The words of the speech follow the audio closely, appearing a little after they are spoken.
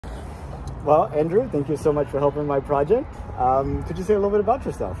Well, Andrew, thank you so much for helping my project. Could you say a little bit about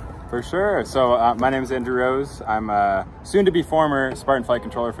yourself? For sure. So my name is Andrew Rose. I'm a soon-to-be former Spartan Flight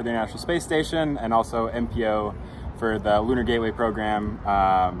Controller for the International Space Station and also MPO for the Lunar Gateway program.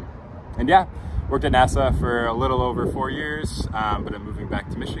 And yeah, worked at NASA for a little over 4 years, but I'm moving back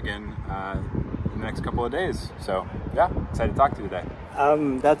to Michigan in the next couple of days. So yeah, excited to talk to you today.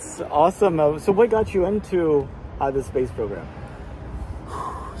 That's awesome. So what got you into the space program?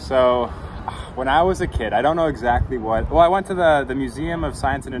 So when I was a kid, I don't know exactly what, well, I went to the Museum of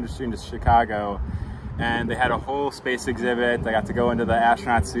Science and Industry in Chicago, and they had a whole space exhibit. I got to go into the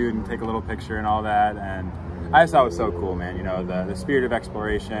astronaut suit and take a little picture and all that, and I just thought it was so cool, man. You know, the spirit of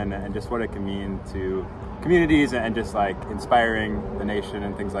exploration and just what it can mean to communities and just like inspiring the nation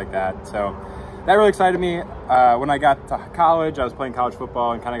and things like that. So that really excited me. When I got to college, I was playing college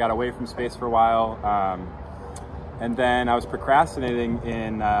football and kind of got away from space for a while. And then I was procrastinating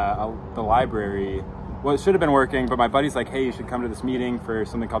in the library. Well, it should have been working, but my buddy's like, hey, you should come to this meeting for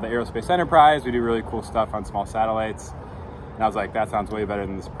something called the Aerospace Enterprise. We do really cool stuff on small satellites. And I was like, that sounds way better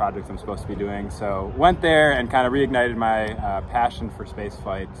than this project I'm supposed to be doing. So went there and kind of reignited my passion for space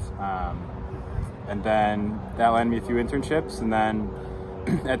flight. And then that landed me a few internships. And then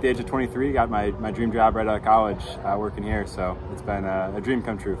at the age of 23, got my dream job right out of college working here. So it's been a dream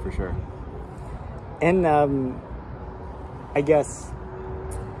come true for sure. And I guess,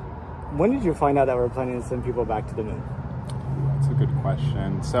 when did you find out that we're planning to send people back to the moon? That's a good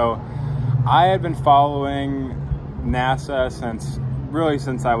question. So I had been following NASA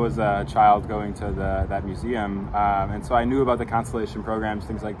since I was a child going to that museum. And so I knew about the Constellation programs,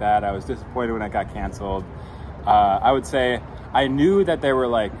 things like that. I was disappointed when it got canceled. I would say I knew that there were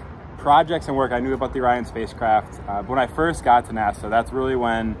like projects and work. I knew about the Orion spacecraft. But when I first got to NASA, that's really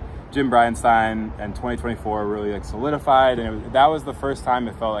when Jim Bridenstine and 2024 really like solidified, and that was the first time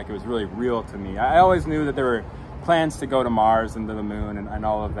it felt like it was really real to me. I always knew that there were plans to go to Mars and to the moon and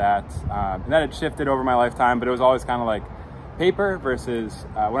all of that, and that had shifted over my lifetime, but it was always kind of like paper versus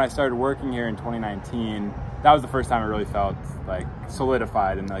when I started working here in 2019, that was the first time it really felt like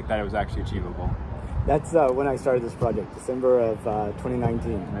solidified and like that it was actually achievable. That's when I started this project, December of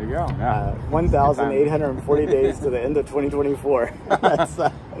 2019. There you go. Yeah. 1,840 days to the end of 2024.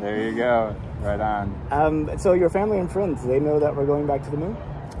 There you go. Right on. So your family and friends, they know that we're going back to the moon?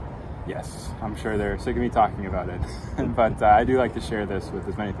 Yes, I'm sure they're sick of me talking about it. But I do like to share this with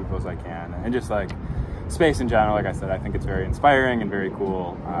as many people as I can. And just like space in general, like I said, I think it's very inspiring and very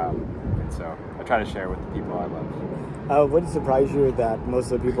cool. And so I try to share with the people I love. Would it surprise you that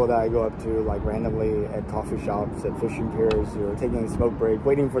most of the people that I go up to, like randomly at coffee shops, at fishing piers, or taking a smoke break,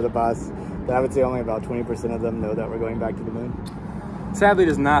 waiting for the bus, that I would say only about 20% of them know that we're going back to the moon? Sadly,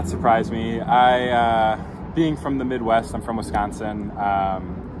 does not surprise me. Being from the Midwest, I'm from Wisconsin.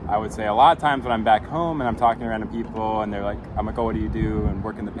 I would say a lot of times when I'm back home and I'm talking to random people and they're like, I'm like, oh, what do you do? And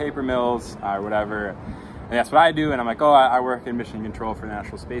work in the paper mills or whatever. And that's what I do. And I'm like, oh, I work in mission control for the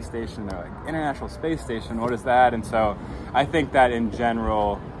International Space Station. They're like, International Space Station, what is that? And so I think that in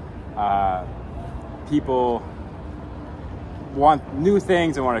general, people want new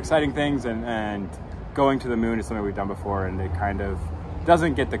things and want exciting things, and going to the moon is something we've done before, and it kind of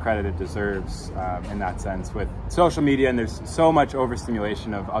doesn't get the credit it deserves in that sense with social media, and there's so much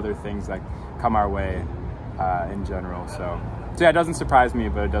overstimulation of other things that come our way in general. So yeah, it doesn't surprise me,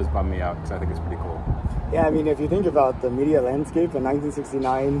 but it does bum me out because I think it's pretty cool. Yeah, I mean, if you think about the media landscape in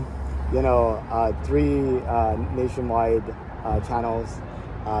 1969, you know, 3 nationwide channels,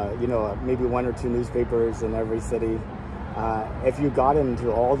 you know, maybe 1 or 2 newspapers in every city. If you got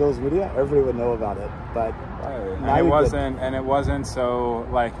into all those media, everybody would know about it. But and it wasn't so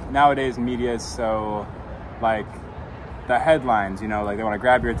like nowadays media is so like the headlines, you know, like they want to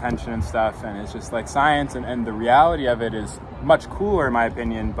grab your attention and stuff, and it's just like science and the reality of it is much cooler in my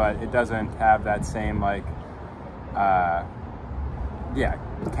opinion, but it doesn't have that same like yeah,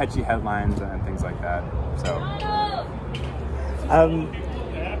 catchy headlines and things like that. So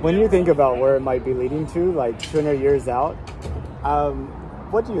when you think about where it might be leading to, like 200 years out,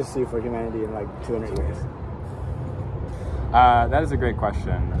 what do you see for humanity in like 200 years? That is a great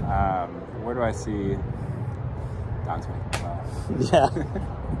question. Where do I see? Yeah.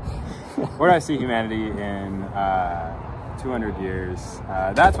 Where do I see humanity in 200 years?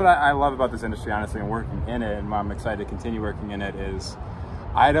 That's what I love about this industry, honestly, and working in it, and I'm excited to continue working in it, is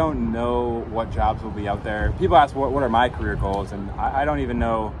I don't know what jobs will be out there. People ask what are my career goals, and I don't even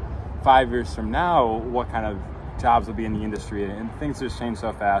know 5 years from now what kind of jobs will be in the industry, and things just change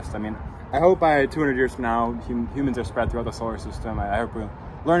so fast. I mean, I hope by 200 years from now, humans are spread throughout the solar system. I hope we'll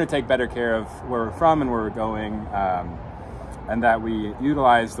learn to take better care of where we're from and where we're going. and that we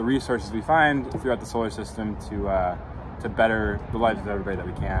utilize the resources we find throughout the solar system to better the lives of everybody that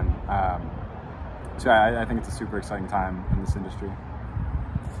we can. So I think it's a super exciting time in this industry.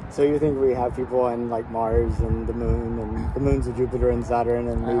 So you think we have people on like Mars and the moons of Jupiter and Saturn,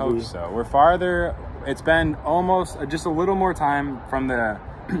 and maybe... I hope so. We're farther. It's been almost just a little more time from the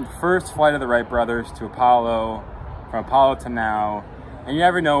first flight of the Wright brothers to Apollo, from Apollo to now, and you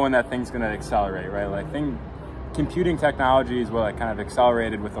never know when that thing's going to accelerate, right? Like computing technology is what kind of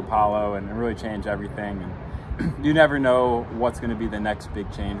accelerated with Apollo and really changed everything. And you never know what's going to be the next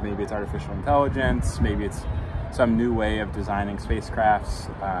big change. Maybe it's artificial intelligence. Maybe it's some new way of designing spacecrafts.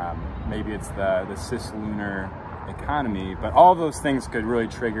 Maybe it's the cislunar economy. But all those things could really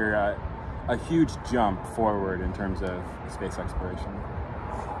trigger a huge jump forward in terms of space exploration.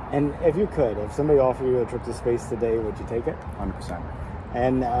 And if somebody offered you a trip to space today, would you take it? 100%.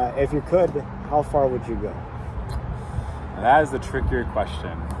 And if you could, how far would you go? That is the trickier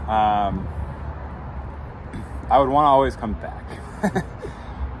question. I would want to always come back.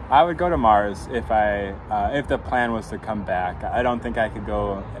 I would go to Mars if the plan was to come back. I don't think I could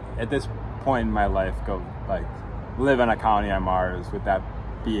go at this point in my life, live in a colony on Mars, with that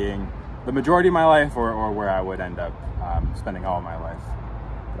being the majority of my life, or where I would end up spending all of my life.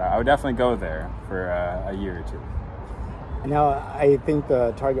 But I would definitely go there for a year or two. Now, I think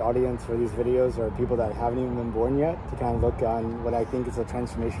the target audience for these videos are people that haven't even been born yet, to kind of look on what I think is a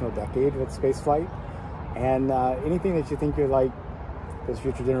transformational decade with spaceflight. And anything that you think you'd like those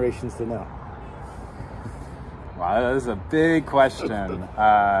future generations to know? Wow, that is a big question.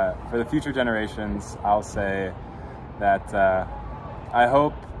 For the future generations, I'll say that I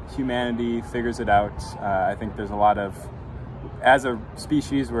hope humanity figures it out. I think there's a lot of, as a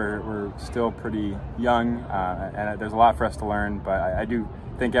species, we're still pretty young, and there's a lot for us to learn, but I do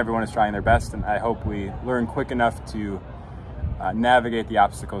think everyone is trying their best, and I hope we learn quick enough to navigate the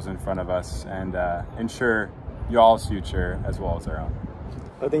obstacles in front of us and ensure y'all's future as well as our own.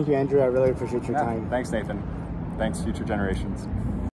 Well, thank you, Andrew. I really appreciate your time. Thanks, Nathan. Thanks, future generations.